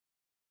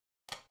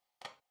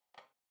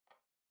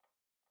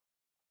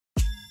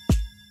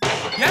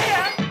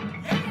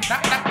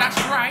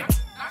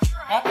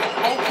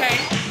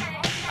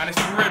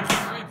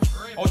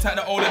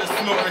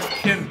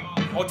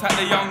type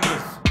the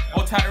youngers,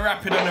 all type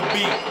rapid on the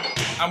beat,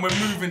 and we're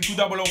moving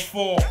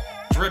 2004.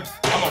 Ribz,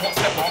 I'm a hot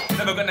stepper,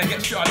 never gonna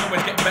get shit, I'll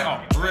always get better.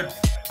 Ribz,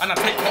 and I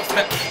take hot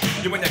steps.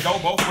 You when you go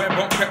both, wear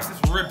broke crepes,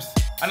 it's Ribz.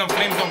 And I'm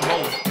flames on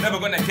roll, never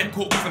gonna get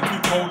caught cause I'm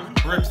too cold.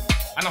 Ribz,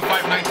 and I'm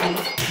 5'9" tall,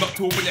 not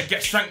tall but you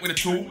get shanked with a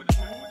tool.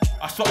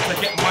 I shop to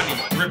get money,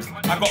 Ribz,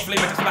 I got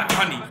flavour just like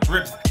honey.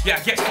 Ribz, yeah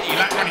I get shitty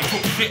like honey,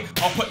 talk shit,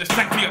 I'll put the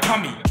shank to your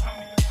tummy.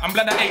 I'm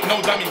glad I ain't no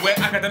dummy, wear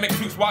academic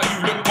suits while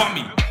you look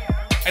bummy.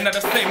 And I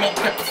just say more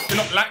crepes, you're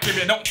not like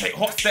me, don't take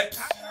hot steps.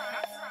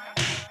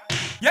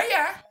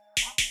 Yeah,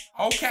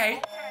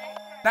 okay,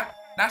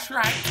 that's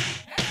right.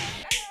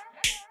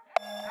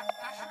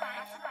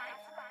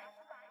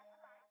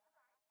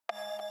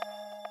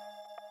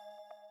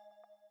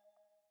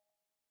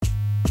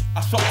 I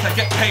shop to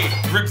get paid,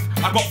 Ribz,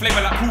 I got flavour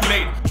like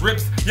Kool-Aid.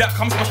 Ribz, yeah,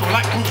 come special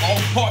like crew, oh,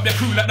 part of your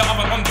crew like the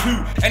oven on two.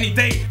 Any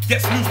day,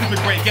 get smooth,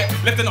 stupid way, get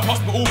left in the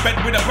hospital bed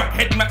with a wet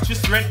head mattress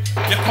red.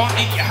 You can't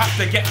eat, you have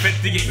to get fed,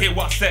 do you hear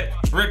what I said?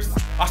 Ribz,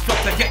 I shop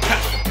to get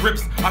cash,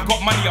 Ribz, I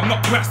got money, I'm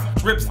not grass.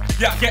 Ribz,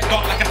 yeah, I get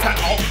dark like a tan,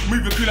 oh,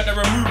 move your crew like the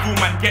removal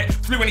man, get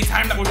flew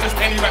anytime, that was just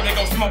any rap, they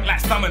go smoke like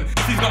salmon,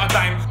 she's not a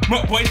dime.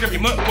 Merc boys, every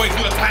merc boys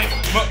all the time,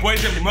 merc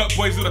boys, every merc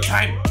boys all the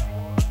time.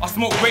 I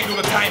smoke weed all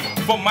the time,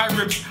 from my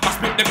Ribz, I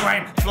spit the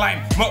grind,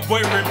 slime, Merc boy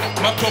rib,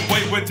 Merc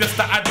boy with just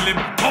the ad-lib.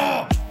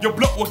 Oh, your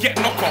block will get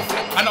knocked off,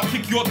 and I'll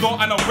kick your door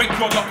and I'll break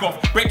your lock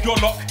off. Break your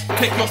lock,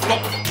 take your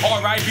stock,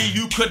 R.I.B.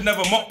 you could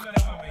never mock.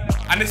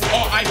 And it's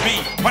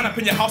R.I.B. Run up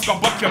in your house,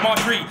 gon' buck your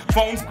marjorie.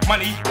 Phones,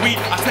 money, weed,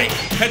 I take,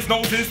 heads,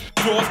 noses,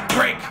 doors,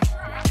 break.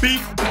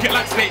 Beef, cook it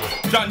like steak,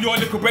 drown your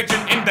little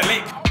brethren in the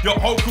lake. Your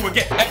whole crew will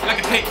get ate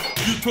like a cake.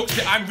 You talk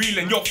shit, I'm real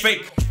and you're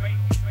fake.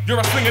 You're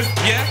a swingers,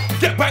 yeah?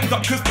 Get banged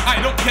up cause I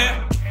don't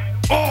care.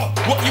 Oh,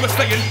 what you were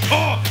saying,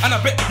 oh, and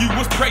I bet you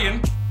was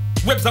praying.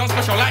 Ribz on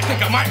special like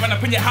cake, I might run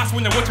up in your house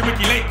when you're watching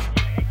Ricky Lake.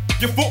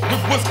 You thought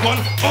Ribz was gone,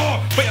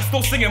 oh, but you're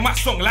still singing my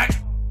song like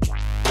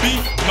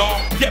beef,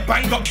 no, get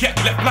banged up, get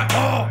left like,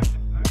 oh.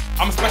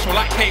 I'm special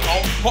like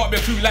K.O., part of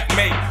your crew like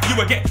May. You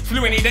will get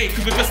flu any day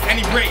cause you're just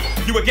any braid.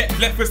 You will get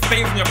left with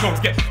stains in your clothes,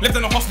 get left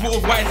in the hospital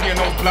with wires in your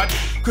nose blood.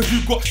 Cause you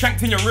got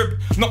shanked in your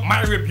rib, not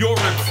my rib, your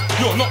ribs.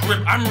 You're not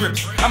rib, I'm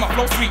Ribz. I'm a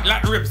flow sweet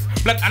like Ribz.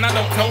 Blood and I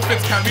don't tell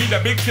fibs, carry the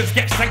big shits,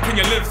 get shanked in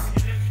your lives.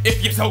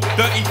 If you tell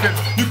dirty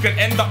fibs, you can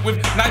end up with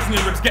knives in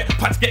your ribs. Get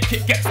punched, get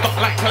kicked, get stuck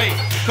like clay.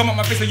 Come on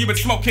my face and you been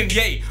smoking,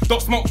 yay.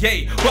 Don't smoke,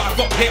 yay. But I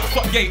got yay, I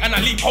fuck yay, and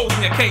I leave holes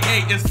in your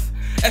K.A. It's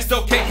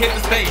SLK here to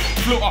stay.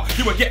 Floater,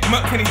 you will get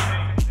murked in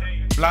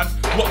blood.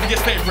 What did you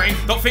say, brain?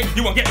 Don't think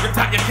you won't get ripped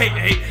out your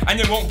K.A. and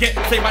you won't get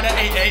saved by the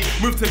AA.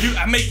 Move to you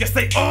and make you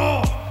say,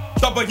 oh,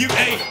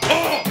 W.A.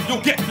 Oh,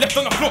 you'll get left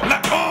on the floor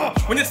like, oh.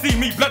 When you see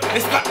me, blood,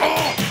 it's like,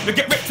 oh. You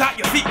get ripped out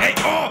your C.A.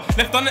 Oh,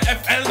 left on the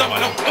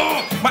F.L.O.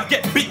 Oh, might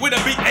get beat with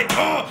a B.A.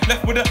 Oh,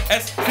 left with a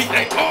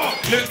S.C.A. Oh,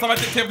 lyrics are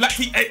addictive like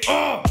T.A.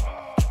 Oh.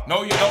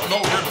 No, you don't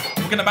know Ribz.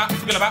 Talking about,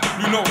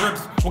 you know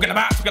Ribz. Talking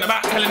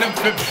about, telling them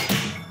fibs.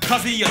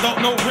 Cuzzy, you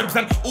don't know Ribz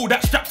and all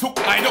that strap talk,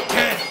 I don't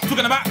care.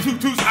 Talking about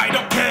 2-2s, I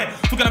don't care.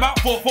 Talking about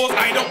 4-4s,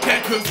 I don't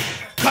care. Cause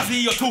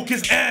Cuzzy, your talk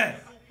is air.